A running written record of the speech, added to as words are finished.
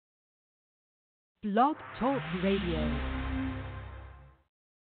Blog Talk Radio.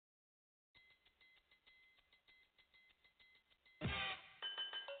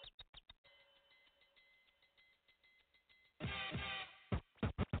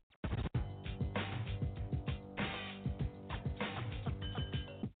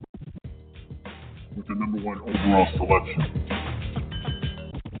 With the number one overall selection.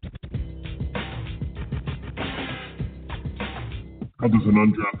 How does an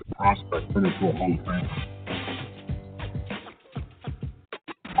undrafted prospect turn into a Hall of Famer?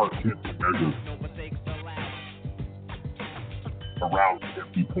 Heart can't be measured. Around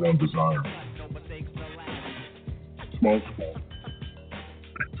can't be put on desire. Small school,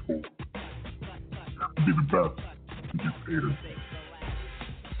 big school. You have to be the best to get paid.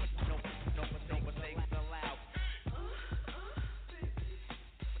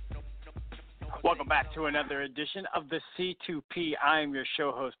 Welcome back to another edition of the C2P. I am your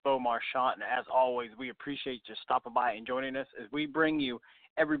show host, Bo Marchionte, and as always, we appreciate you stopping by and joining us as we bring you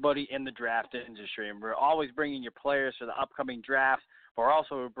everybody in the draft industry. And we're always bringing you players for the upcoming draft, but we're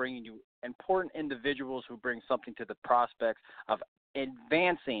also bringing you important individuals who bring something to the prospects of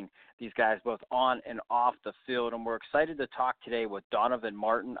advancing these guys both on and off the field. And we're excited to talk today with Donovan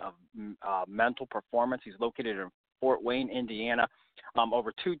Martin of Mental Performance. He's located in Fort Wayne, Indiana.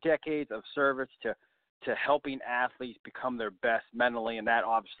 Over 2 decades of service to helping athletes become their best mentally, and that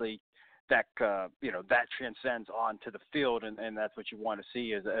obviously that transcends onto the field, and that's what you want to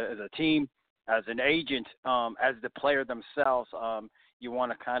see as a team, as an agent, as the player themselves. You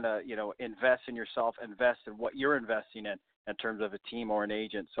want to kind of invest in yourself, invest in what you're investing in terms of a team or an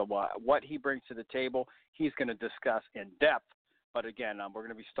agent. So what he brings to the table, he's going to discuss in depth. But again, we're going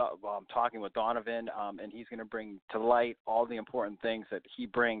to be talking with Donovan, and he's going to bring to light all the important things that he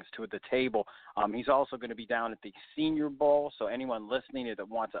brings to the table. He's also going to be down at the Senior Bowl, so anyone listening that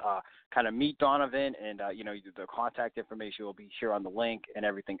wants to kind of meet Donovan, and the contact information will be here on the link and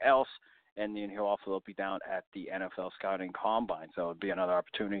everything else. And then he'll also be down at the NFL Scouting Combine, so it'll be another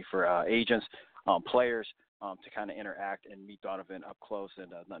opportunity for agents, players, to kind of interact and meet Donovan up close,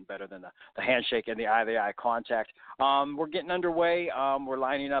 and nothing better than the handshake and the eye-to-eye contact. We're getting underway. We're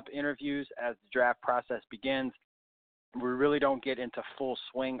lining up interviews as the draft process begins. We really don't get into full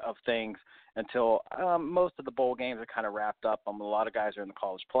swing of things until most of the bowl games are kind of wrapped up. A lot of guys are in the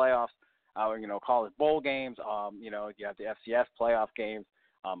college playoffs, college bowl games. You have the FCS playoff games.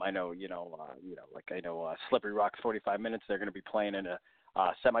 I know Slippery Rock's 45 Minutes. They're going to be playing in a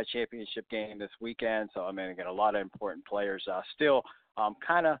semi-championship game this weekend. So, again, a lot of important players still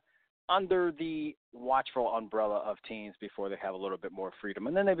kind of under the watchful umbrella of teams before they have a little bit more freedom.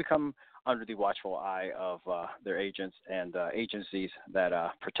 And then they become under the watchful eye of their agents and agencies that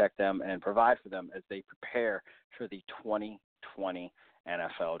protect them and provide for them as they prepare for the 2020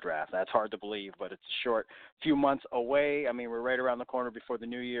 NFL draft. That's hard to believe, but it's a short few months away. We're right around the corner before the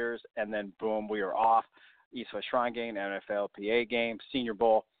New Year's, and then, boom, we are off. East West Shrine game, NFLPA game, Senior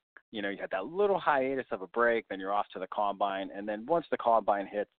Bowl. You had that little hiatus of a break, then you're off to the Combine. And then once the Combine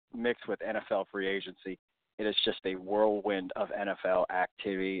hits, mixed with NFL free agency, it is just a whirlwind of NFL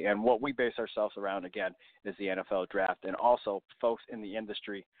activity. And what we base ourselves around, again, is the NFL draft, and also folks in the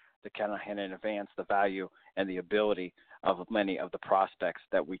industry that kind of advance the value and the ability of many of the prospects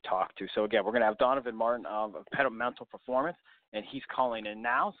that we talk to. So, again, we're going to have Donovan Martin of Mental Performance, and he's calling in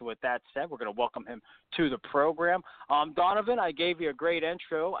now. So with that said, we're going to welcome him to the program. Donovan, I gave you a great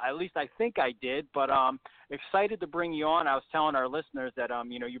intro. At least I think I did, but excited to bring you on. I was telling our listeners that,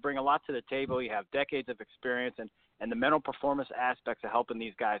 you bring a lot to the table. You have decades of experience and the mental performance aspects of helping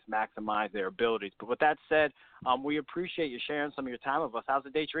these guys maximize their abilities. But with that said, we appreciate you sharing some of your time with us. How's the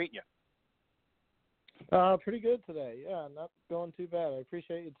day treating you? Pretty good today. Yeah, not going too bad. I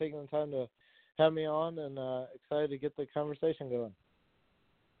appreciate you taking the time to have me on, and excited to get the conversation going.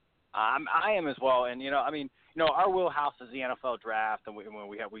 I am as well, and our wheelhouse is the NFL draft, and we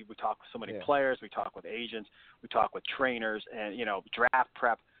talk with so many players, we talk with agents, we talk with trainers, and draft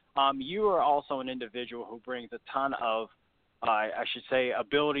prep. You are also an individual who brings a ton of, I should say,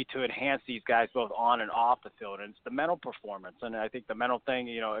 ability to enhance these guys both on and off the field, and it's the mental performance. And I think the mental thing,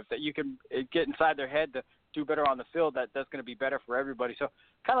 if that you can get inside their head to do better on the field, that's going to be better for everybody. So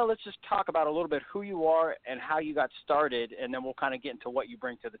kind of let's just talk about a little bit who you are and how you got started, and then we'll kind of get into what you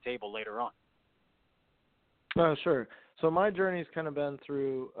bring to the table later on. Sure. So my journey's kind of been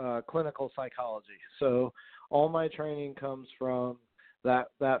through clinical psychology. So all my training comes from that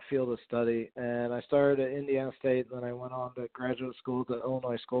field of study. And I started at Indiana State, and then I went on to graduate school at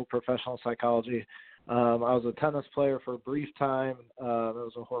Illinois School of Professional Psychology. I was a tennis player for a brief time. It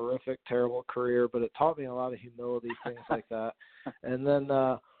was a horrific, terrible career, but it taught me a lot of humility, things like that. And then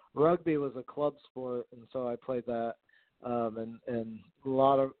rugby was a club sport, and so I played that, and a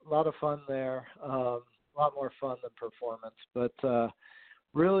lot of fun there, a lot more fun than performance. But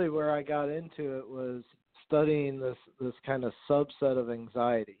really, where I got into it was studying this kind of subset of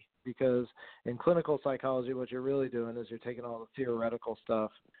anxiety, because in clinical psychology, what you're really doing is you're taking all the theoretical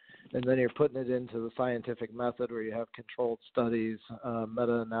stuff and then you're putting it into the scientific method where you have controlled studies,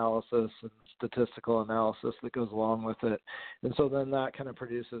 meta-analysis, and statistical analysis that goes along with it. And so then that kind of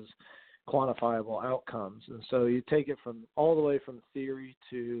produces quantifiable outcomes. And so you take it from all the way from theory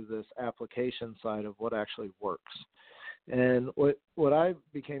to this application side of what actually works. And what I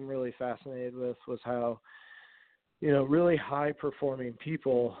became really fascinated with was how, really high-performing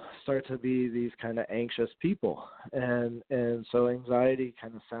people start to be these kind of anxious people. And so anxiety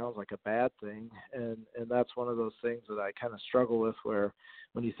kind of sounds like a bad thing, and that's one of those things that I kind of struggle with, where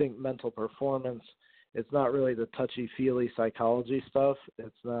when you think mental performance, it's not really the touchy-feely psychology stuff.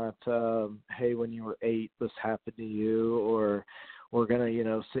 It's not, hey, when you were 8, this happened to you, or we're going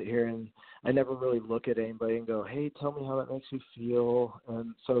to, sit here and I never really look at anybody and go, hey, tell me how that makes you feel.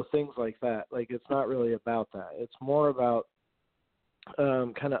 And so things like that, like it's not really about that. It's more about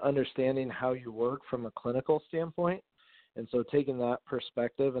kind of understanding how you work from a clinical standpoint. And so taking that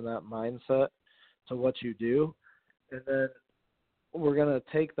perspective and that mindset to what you do. And then we're going to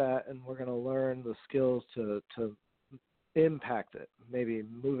take that and we're going to learn the skills to impact it, maybe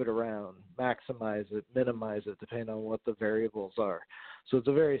move it around, maximize it, minimize it, depending on what the variables are. So it's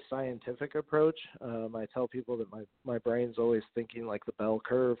a very scientific approach. I tell people that my brain's always thinking like the bell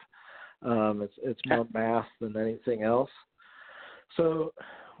curve. It's more math than anything else. So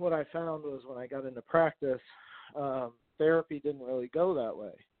what I found was when I got into practice, therapy didn't really go that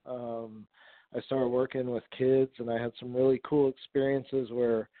way. I started working with kids, and I had some really cool experiences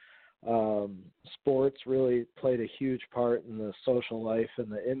where sports really played a huge part in the social life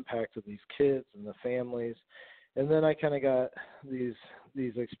and the impact of these kids and the families. And then I kind of got these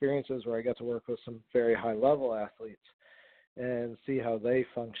experiences where I got to work with some very high-level athletes and see how they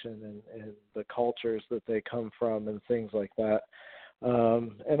function and the cultures that they come from and things like that.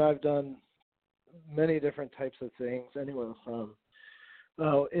 And I've done many different types of things, anywhere from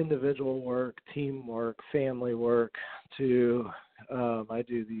individual work, teamwork, family work, to I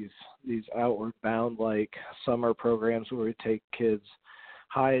do these outward bound like summer programs where we take kids,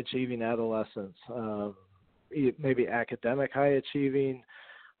 high achieving adolescents, maybe academic high achieving,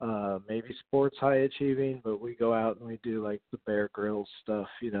 maybe sports high achieving, but we go out and we do like the Bear Grylls stuff,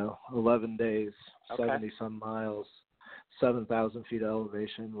 11 days, Okay. 70 some miles, 7,000 feet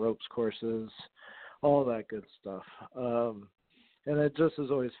elevation, ropes courses, all that good stuff. And it just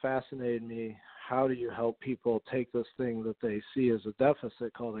has always fascinated me, how do you help people take this thing that they see as a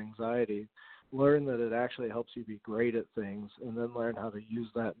deficit called anxiety, learn that it actually helps you be great at things, and then learn how to use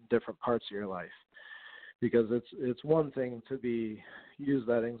that in different parts of your life. Because it's one thing to use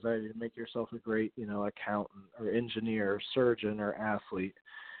that anxiety to make yourself a great, accountant or engineer or surgeon or athlete.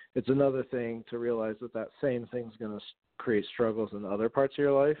 It's another thing to realize that same thing's going to create struggles in other parts of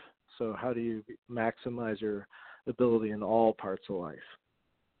your life. So how do you maximize your ability in all parts of life?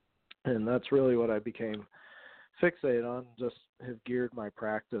 And that's really what I became fixated on, just have geared my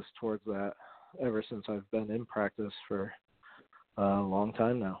practice towards that ever since I've been in practice for a long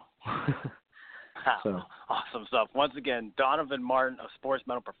time now. So. Awesome stuff. Once again, Donovan Martin, a sports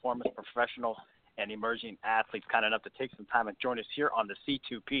mental performance professional and emerging athlete, kind enough to take some time and join us here on the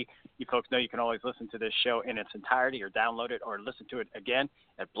C2P. You folks know you can always listen to this show in its entirety or download it or listen to it again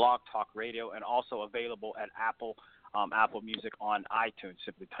at Blog Talk Radio, and also available at Apple Music on iTunes.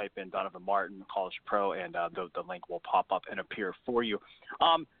 Simply type in Donovan Martin, College Pro, and the link will pop up and appear for you.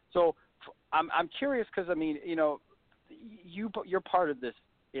 So I'm curious because, you're part of this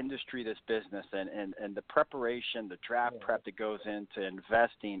industry, this business, and the preparation, the draft prep that goes into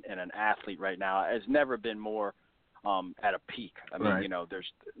investing in an athlete right now has never been more at a peak. I mean, right.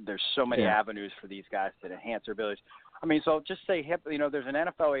 There's so many avenues for these guys to enhance their abilities. I mean, so just say, there's an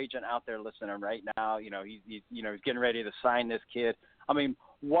NFL agent out there listening right now. He's getting ready to sign this kid. I mean,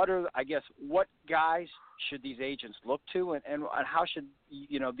 what guys should these agents look to, and how should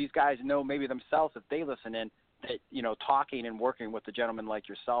these guys know maybe themselves if they listen in that talking and working with a gentleman like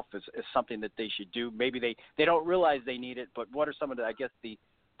yourself is something that they should do? Maybe they don't realize they need it, but what are some of the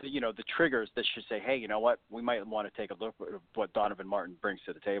the triggers that should say, hey, you know what, we might want to take a look at what Donovan Martin brings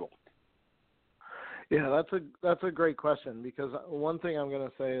to the table? Yeah, that's a great question, because one thing I'm going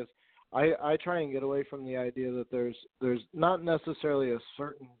to say is I try and get away from the idea that there's not necessarily a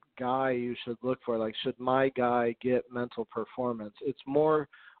certain guy you should look for. Like, should my guy get mental performance? It's more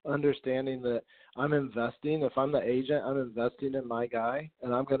understanding that I'm investing. If I'm the agent, I'm investing in my guy,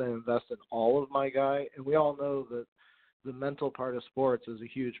 and I'm going to invest in all of my guy. And we all know that the mental part of sports is a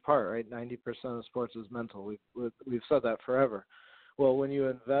huge part, right? 90% of sports is mental. We've said that forever. Well, when you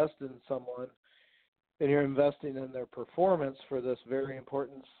invest in someone and you're investing in their performance for this very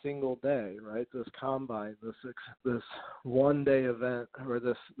important single day, right? This combine, this one-day event, or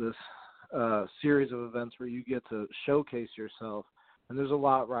this series of events where you get to showcase yourself, and there's a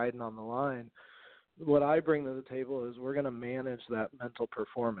lot riding on the line. What I bring to the table is we're going to manage that mental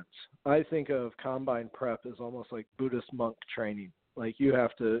performance. I think of combine prep as almost like Buddhist monk training. Like you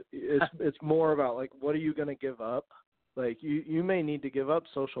have to, it's more about like, what are you going to give up? Like you may need to give up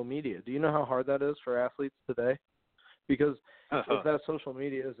social media. Do you know how hard that is for athletes today? Because if that social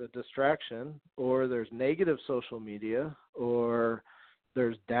media is a distraction, or there's negative social media, or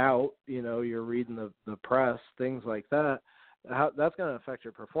there's doubt, you're reading the press, things like that, that's going to affect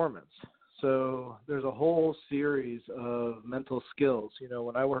your performance. So there's a whole series of mental skills.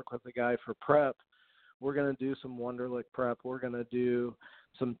 When I work with a guy for prep, we're going to do some Wonderlic prep. We're going to do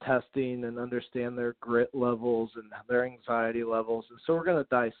some testing and understand their grit levels and their anxiety levels. And so we're going to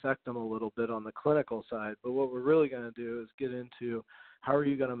dissect them a little bit on the clinical side. But what we're really going to do is get into how are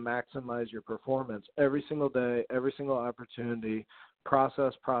you going to maximize your performance every single day, every single opportunity,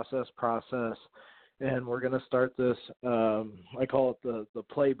 process. And we're going to start this, I call it the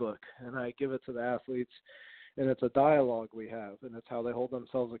playbook, and I give it to the athletes, and it's a dialogue we have, and it's how they hold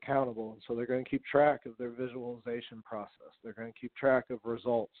themselves accountable. And so they're going to keep track of their visualization process. They're going to keep track of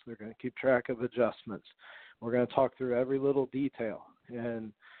results. They're going to keep track of adjustments. We're going to talk through every little detail.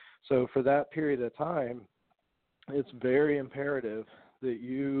 And so for that period of time, it's very imperative that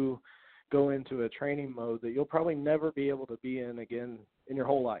you go into a training mode that you'll probably never be able to be in again in your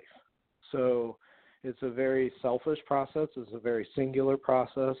whole life. So it's a very selfish process. It's a very singular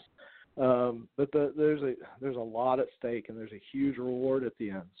process. But there's a lot at stake, and there's a huge reward at the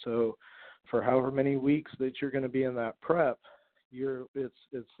end. So for however many weeks that you're going to be in that prep,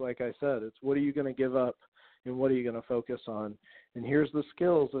 it's like I said, it's what are you going to give up and what are you going to focus on? And here's the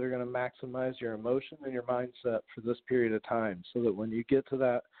skills that are going to maximize your emotion and your mindset for this period of time, so that when you get to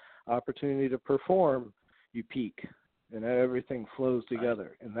that opportunity to perform, you peak and everything flows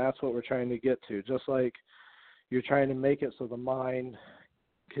together. And that's what we're trying to get to. Just like you're trying to make it so the mind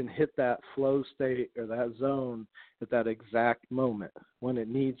can hit that flow state or that zone at that exact moment when it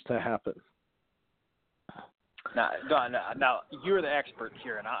needs to happen. Now, Don, you're the expert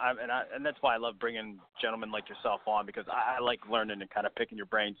here, and that's why I love bringing gentlemen like yourself on, because I like learning and kind of picking your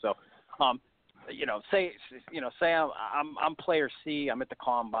brain. So, say I'm player C, I'm at the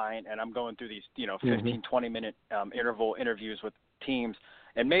combine, and I'm going through these 15, 20-minute interval interviews with teams,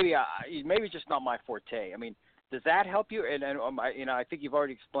 and maybe just not my forte. I mean, does that help you? And I think you've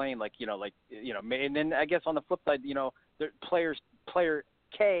already explained, and then I guess on the flip side, player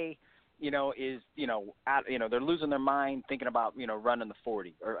K, is they're losing their mind thinking about running the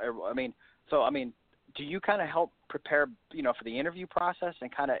 40, do you kind of help prepare for the interview process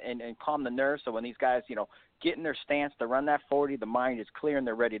and kind of and calm the nerves, so when these guys get in their stance to run that 40, the mind is clear and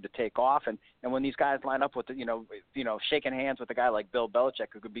they're ready to take off, and when these guys line up with shaking hands with a guy like Bill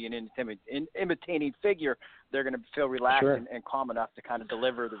Belichick, who could be an imitating figure, they're going to feel relaxed and calm enough to kind of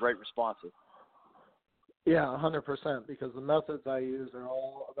deliver the right responses. Yeah, 100%, because the methods I use are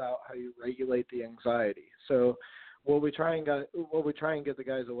all about how you regulate the anxiety. So what we try and get the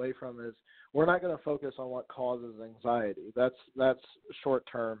guys away from is we're not going to focus on what causes anxiety. That's short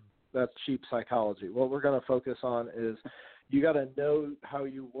term. That's cheap psychology. What we're going to focus on is you got to know how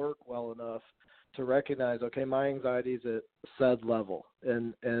you work well enough to recognize, okay, my anxiety is at said level,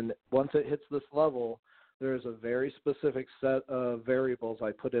 and once it hits this level, there's a very specific set of variables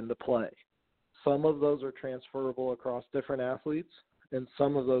I put into play. Some of those are transferable across different athletes, and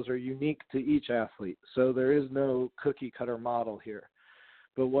some of those are unique to each athlete. So there is no cookie-cutter model here.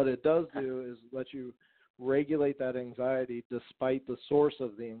 But what it does do is let you regulate that anxiety despite the source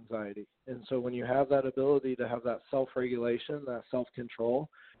of the anxiety. And so when you have that ability to have that self-regulation, that self-control,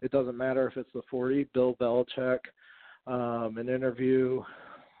 it doesn't matter if it's the 40, Bill Belichick, an interview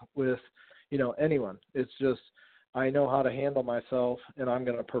with, anyone. It's just, I know how to handle myself, and I'm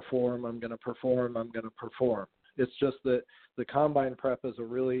going to perform. It's just that the combine prep is a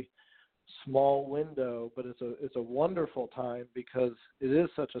really small window, but it's a wonderful time because it is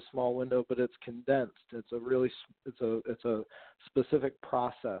such a small window, but it's condensed. It's a specific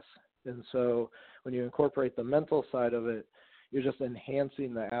process. And so when you incorporate the mental side of it, you're just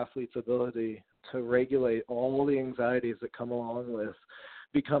enhancing the athlete's ability to regulate all the anxieties that come along with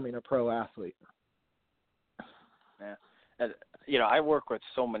becoming a pro athlete. Yeah. I work with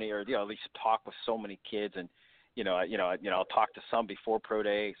so many, or at least talk with so many kids, and I'll talk to some before pro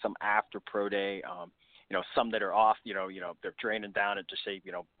day, some after pro day. Some that are off, they're training down at just say,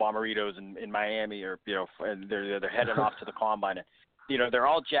 Bommaritos in Miami, or and they're heading off to the combine, and they're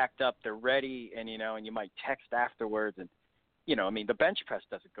all jacked up, they're ready, and and you might text afterwards, and the bench press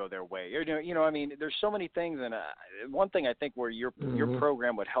doesn't go their way. There's so many things, and one thing I think where your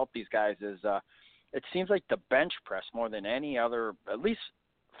program would help these guys is it seems like the bench press more than any other, at least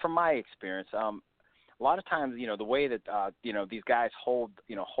from my experience. A lot of times, the way that these guys hold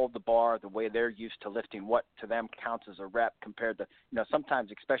the bar, the way they're used to lifting, what to them counts as a rep compared to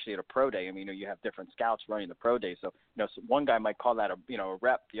sometimes, especially at a pro day. You have different scouts running the pro day, so so one guy might call that a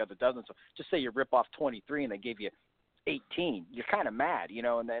rep, the other doesn't. So just say you rip off 23 and they gave you 18, you're kind of mad,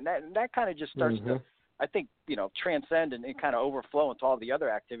 and that kind of just starts to, I think, transcend and kind of overflow into all the other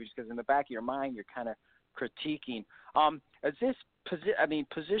activities, because in the back of your mind you're kind of critiquing. Is this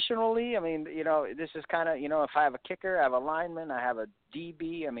positionally, this is kind of, if I have a kicker, I have a lineman, I have a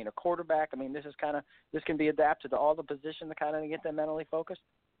DB, a quarterback, this can be adapted to all the positions to kind of get them mentally focused?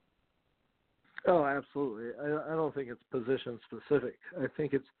 Oh, absolutely. I don't think it's position specific. I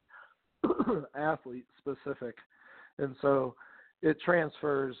think it's athlete specific. And so it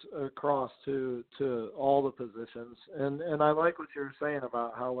transfers across to all the positions. And I like what you were saying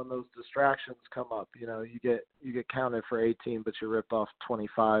about how when those distractions come up, you get counted for 18, but you ripped off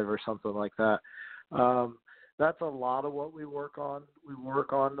 25 or something like that. That's a lot of what we work on. We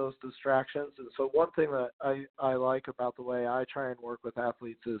work on those distractions. And so one thing that I like about the way I try and work with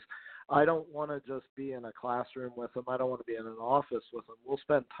athletes is I don't want to just be in a classroom with them. I don't want to be in an office with them. We'll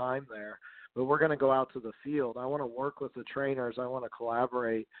spend time there, but we're going to go out to the field. I want to work with the trainers. I want to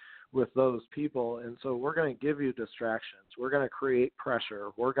collaborate with those people. And so we're going to give you distractions. We're going to create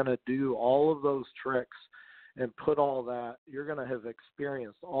pressure. We're going to do all of those tricks and put all that. You're going to have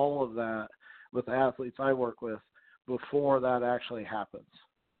experienced all of that with athletes I work with before that actually happens,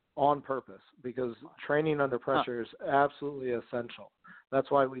 on purpose, because training under pressure is absolutely essential. That's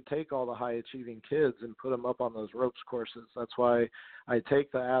why we take all the high-achieving kids and put them up on those ropes courses. That's why I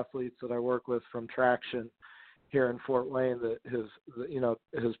take the athletes that I work with from Traction here in Fort Wayne that has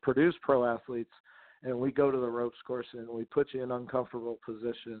produced pro athletes, and we go to the ropes course and we put you in uncomfortable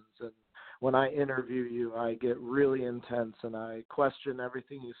positions. And when I interview you, I get really intense and I question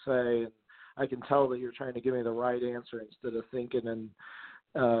everything you say, and I can tell that you're trying to give me the right answer instead of thinking and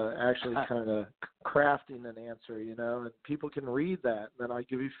actually kind of crafting an answer, and people can read that. And then I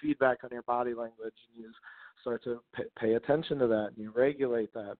give you feedback on your body language, and you start to pay attention to that, and you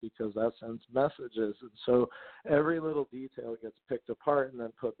regulate that because that sends messages. And so every little detail gets picked apart and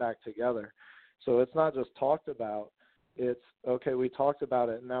then put back together. So it's not just talked about. It's, okay, we talked about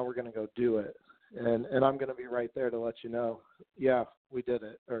it, and now we're going to go do it. And I'm going to be right there to let you know, yeah, we did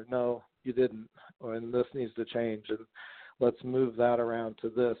it, or no, you didn't, and this needs to change, and let's move that around to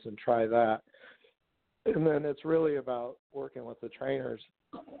this and try that. And then it's really about working with the trainers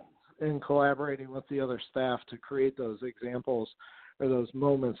and collaborating with the other staff to create those examples or those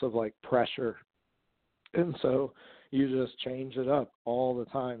moments of like pressure. And so you just change it up all the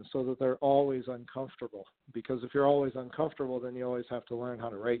time so that they're always uncomfortable, because if you're always uncomfortable, then you always have to learn how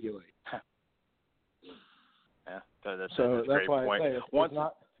to regulate. Yeah, that's so that's why point. I say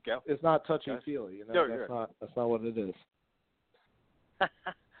it's not touchy-feely. That's not what it is.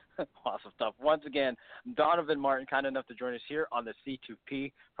 Awesome stuff. Once again, Donovan Martin, kind enough to join us here on the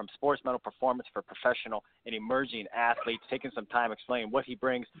C2P from Sports Mental Performance for Professional and Emerging Athletes, taking some time explaining what he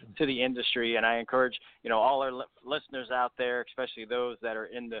brings to the industry. And I encourage, all our listeners out there, especially those that are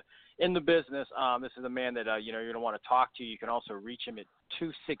in the business. This is a man that you're going to want to talk to. You can also reach him at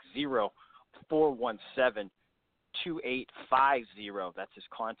 260-417-2850. That's his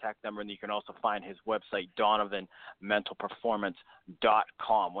contact number, and you can also find his website,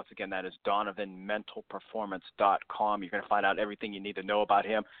 DonovanMentalPerformance.com. Once again, that is DonovanMentalPerformance.com. You're going to find out everything you need to know about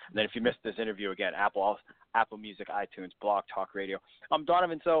him. And then if you missed this interview, again, Apple Music, iTunes, Blog Talk Radio.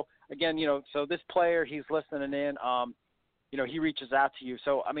 Donovan, so again, so this player, he's listening in, he reaches out to you.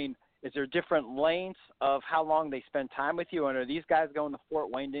 So, is there different lengths of how long they spend time with you? And are these guys going to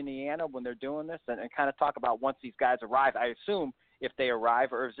Fort Wayne, Indiana when they're doing this? And kind of talk about once these guys arrive, I assume if they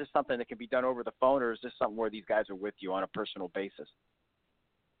arrive, or is this something that can be done over the phone, or is this something where these guys are with you on a personal basis?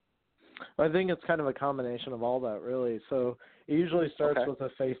 I think it's kind of a combination of all that, really. So it usually starts with a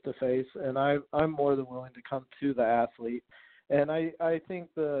face-to-face, and I'm more than willing to come to the athlete. And I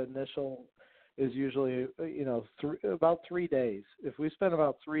think the initial is usually, about 3 days. If we spend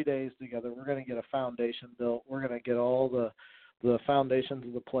about 3 days together, we're going to get a foundation built. We're going to get all the foundations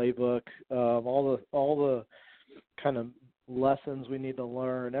of the playbook, all the kind of lessons we need to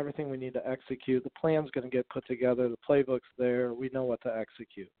learn, everything we need to execute. The plan's going to get put together. The playbook's there. We know what to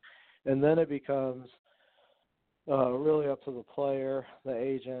execute. And then it becomes really up to the player, the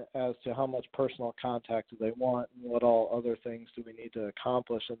agent, as to how much personal contact do they want and what all other things do we need to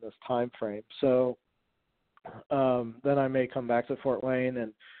accomplish in this time frame. So then I may come back to Fort Wayne,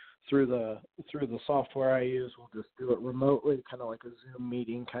 and through the software I use, we'll just do it remotely, kind of like a Zoom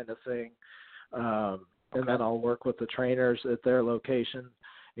meeting kind of thing. And then I'll work with the trainers at their location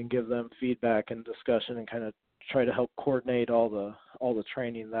and give them feedback and discussion and kind of try to help coordinate all the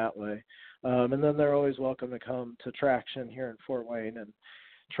training that way. And then they're always welcome to come to Traction here in Fort Wayne and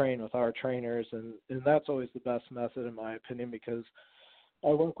train with our trainers. And that's always the best method, in my opinion, because I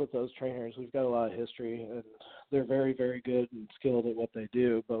work with those trainers. We've got a lot of history, and they're very, very good and skilled at what they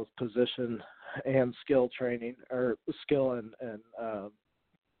do, both position and skill training, or skill and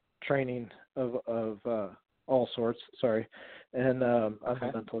training of all sorts. Sorry. And I'm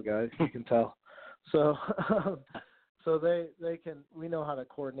a mental guy, you can tell. So they can. We know how to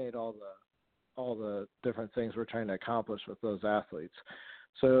coordinate all the different things we're trying to accomplish with those athletes.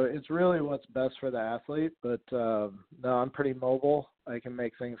 So it's really what's best for the athlete. But no, I'm pretty mobile. I can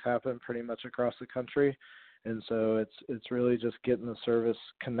make things happen pretty much across the country, and so it's really just getting the service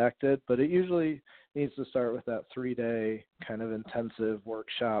connected. But it usually needs to start with that 3-day kind of intensive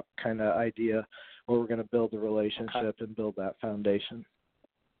workshop kind of idea, where we're going to build the relationship and build that foundation.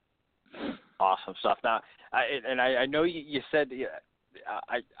 Awesome stuff. Now, I know you said,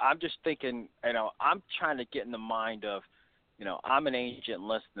 I'm just thinking, I'm trying to get in the mind of, I'm an agent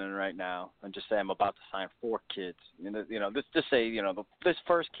listening right now, and just say I'm about to sign 4 kids. This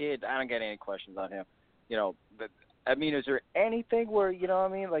first kid, I don't get any questions on him. Is there anything where,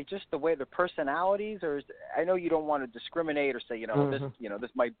 like just the way their personalities, or I know you don't want to discriminate or say,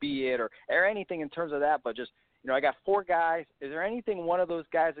 this might be it, or anything in terms of that, but just, I got 4 guys. Is there anything one of those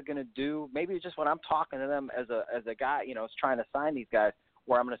guys are going to do? Maybe just when I'm talking to them as a guy, is trying to sign these guys,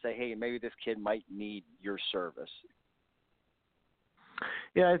 where I'm going to say, hey, maybe this kid might need your service.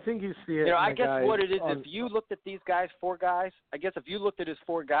 Yeah, I think you see it. I guess what it is, if you looked at these guys, 4 guys, I guess if you looked at his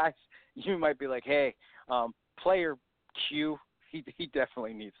 4 guys, you might be like, hey, player Q, he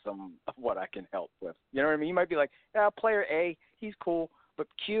definitely needs some of what I can help with. You know what I mean? You might be like, yeah, player A, he's cool, but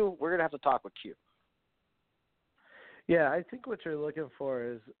Q, we're going to have to talk with Q. Yeah, I think what you're looking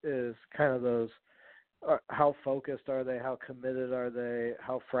for is kind of those, how focused are they, how committed are they,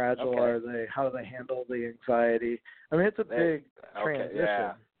 how fragile are they, how do they handle the anxiety. I mean, it's a big transition.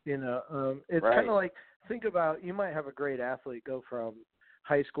 Yeah. It's kind of like, think about, you might have a great athlete go from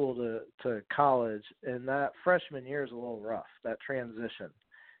high school to college, and that freshman year is a little rough, that transition.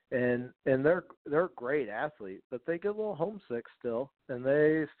 And they're a great athlete, but they get a little homesick still, and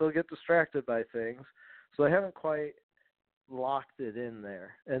they still get distracted by things. So they haven't quite locked it in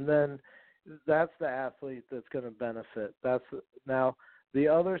there. And then that's the athlete that's going to benefit. Now the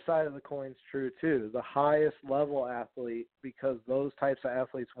other side of the coin's true too. The highest level athlete, because those types of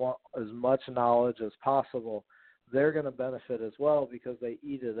athletes want as much knowledge as possible, they're going to benefit as well, because they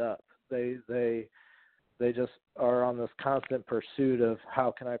eat it up. They just are on this constant pursuit of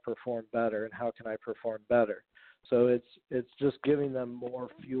how can I perform better and how can I perform better. So it's just giving them more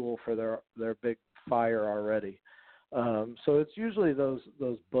fuel for their big fire already. So it's usually those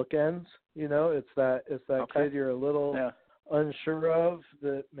bookends, it's that kid you're a little unsure of,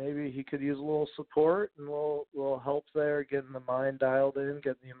 that maybe he could use a little support and a little help there, getting the mind dialed in,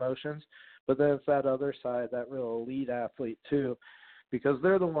 getting the emotions. But then it's that other side, that real elite athlete too, because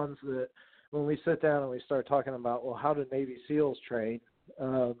they're the ones that when we sit down and we start talking about, well, how do Navy SEALs train?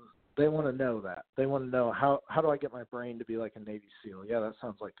 They want to know that. They want to know how do I get my brain to be like a Navy SEAL? Yeah, that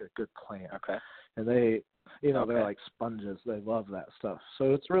sounds like a good plan. Okay. And they, they're like sponges. They love that stuff.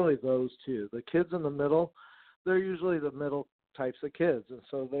 So it's really those two. The kids in the middle, they're usually the middle types of kids, and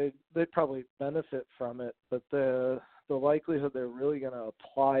so they'd probably benefit from it. But the likelihood they're really going to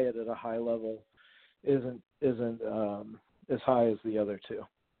apply it at a high level isn't as high as the other two.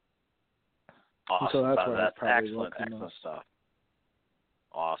 Awesome. So that's where that's excellent stuff.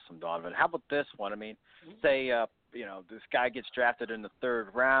 Awesome, Donovan. How about this one? I mean, say, this guy gets drafted in the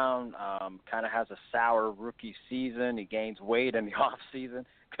 3rd round, kind of has a sour rookie season. He gains weight in the off season.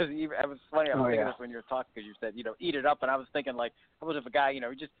 Because it was funny, I was thinking this when you were talking, because you said, eat it up. And I was thinking, like, how about if a guy,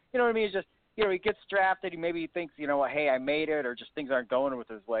 just, what I mean? It's just, he gets drafted. He thinks, hey, I made it, or just things aren't going with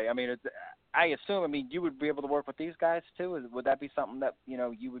his way. I mean, I assume, you would be able to work with these guys too. Would that be something that,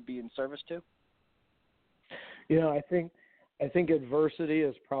 you would be in service to? I think adversity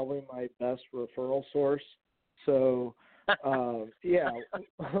is probably my best referral source. So,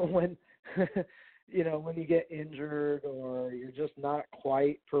 when when you get injured or you're just not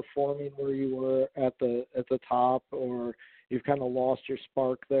quite performing where you were at the top, or you've kind of lost your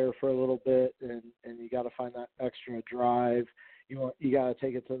spark there for a little bit, and you got to find that extra drive. You got to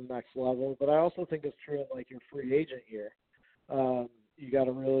take it to the next level. But I also think it's true in like your free agent year. You got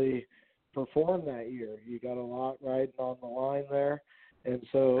to really perform that year. You got a lot riding on the line there, and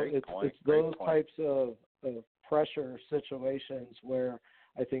so it's those types of pressure situations where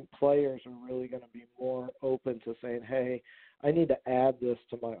I think players are really going to be more open to saying, hey, I need to add this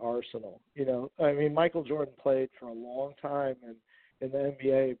to my arsenal. I mean, Michael Jordan played for a long time in the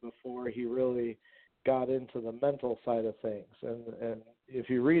NBA before he really got into the mental side of things. And if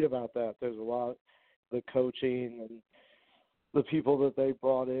you read about that, there's a lot, the coaching and the people that they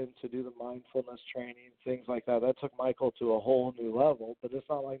brought in to do the mindfulness training, things like that. That took Michael to a whole new level, but it's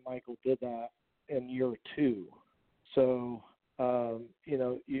not like Michael did that in year 2. So,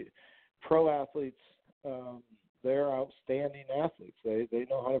 pro athletes, they're outstanding athletes. They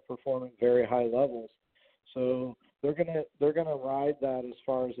know how to perform at very high levels. So they're gonna ride that as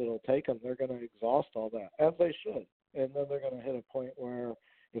far as it'll take them. They're gonna exhaust all that, as they should, and then they're gonna hit a point where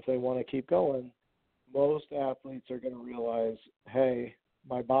if they want to keep going, most athletes are gonna realize, hey,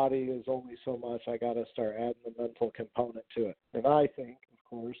 my body is only so much. I got to start adding the mental component to it. And I think, of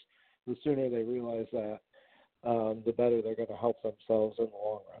course, the sooner they realize that, the better they're going to help themselves in the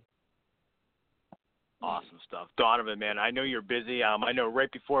long run. Awesome stuff. Donovan, man, I know you're busy. I know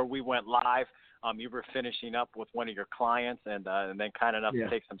right before we went live, you were finishing up with one of your clients and then kind enough to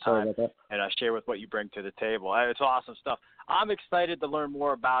take some time and share with what you bring to the table. It's awesome stuff. I'm excited to learn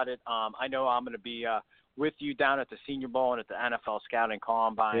more about it. I know I'm going to be with you down at the Senior Bowl and at the NFL Scouting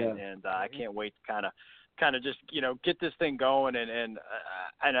Combine, and I can't wait to kind of just get this thing going, and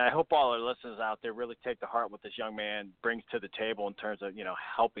I hope all our listeners out there really take to heart what this young man brings to the table in terms of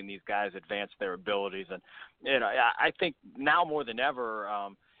helping these guys advance their abilities. And I think now more than ever, I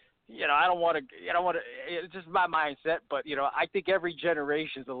don't want to, it's just my mindset, but I think every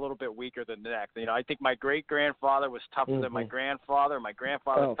generation is a little bit weaker than the next. I think my great grandfather was tougher than my grandfather. My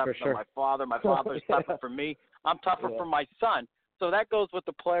grandfather was tougher than my father. My father's tougher for me. I'm tougher for my son. So that goes with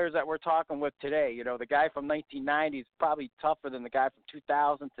the players that we're talking with today. The guy from 1990 is probably tougher than the guy from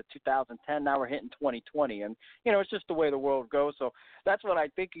 2000 to 2010. Now we're hitting 2020. And, it's just the way the world goes. So that's what I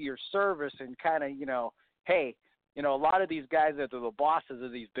think of your service and kind of, hey, a lot of these guys that are the bosses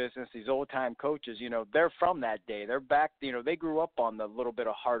of these business, these old-time coaches, they're from that day. They're back, they grew up on the little bit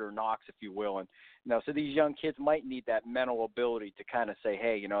of harder knocks, if you will. And, so these young kids might need that mental ability to kind of say,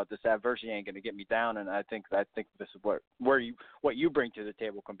 hey, this adversity ain't going to get me down. And I think this is what you bring to the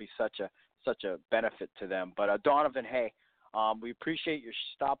table can be such a benefit to them. But Donovan, hey, we appreciate your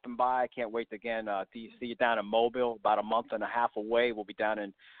stopping by. I can't wait to again see you down in Mobile, about a month and a half away. We'll be down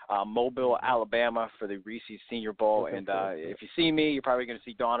in Mobile, Alabama for the Reese's Senior Bowl. And if you see me, you're probably going to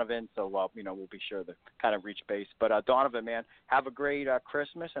see Donovan. So, we'll be sure to kind of reach base. But Donovan, man, have a great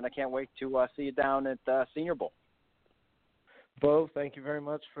Christmas, and I can't wait to see you down at Senior Bowl. Bo, thank you very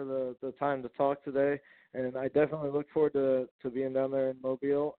much for the time to talk today. And I definitely look forward to being down there in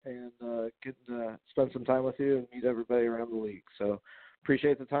Mobile and getting to spend some time with you and meet everybody around the league. So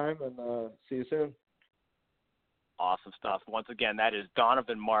appreciate the time, and see you soon. Awesome stuff. Once again, that is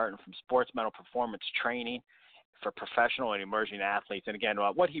Donovan Martin from Sports Mental Performance Training for professional and emerging athletes. And again,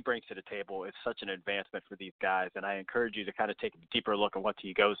 what he brings to the table is such an advancement for these guys. And I encourage you to kind of take a deeper look at what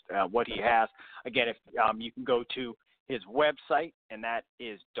he has. Again, if you can go to his website, and that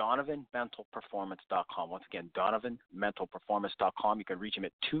is donovanmentalperformance.com. Once again, donovanmentalperformance.com. You can reach him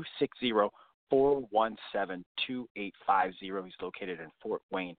at 260-417-2850. He's located in Fort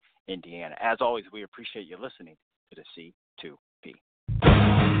Wayne, Indiana. As always, we appreciate you listening to the C2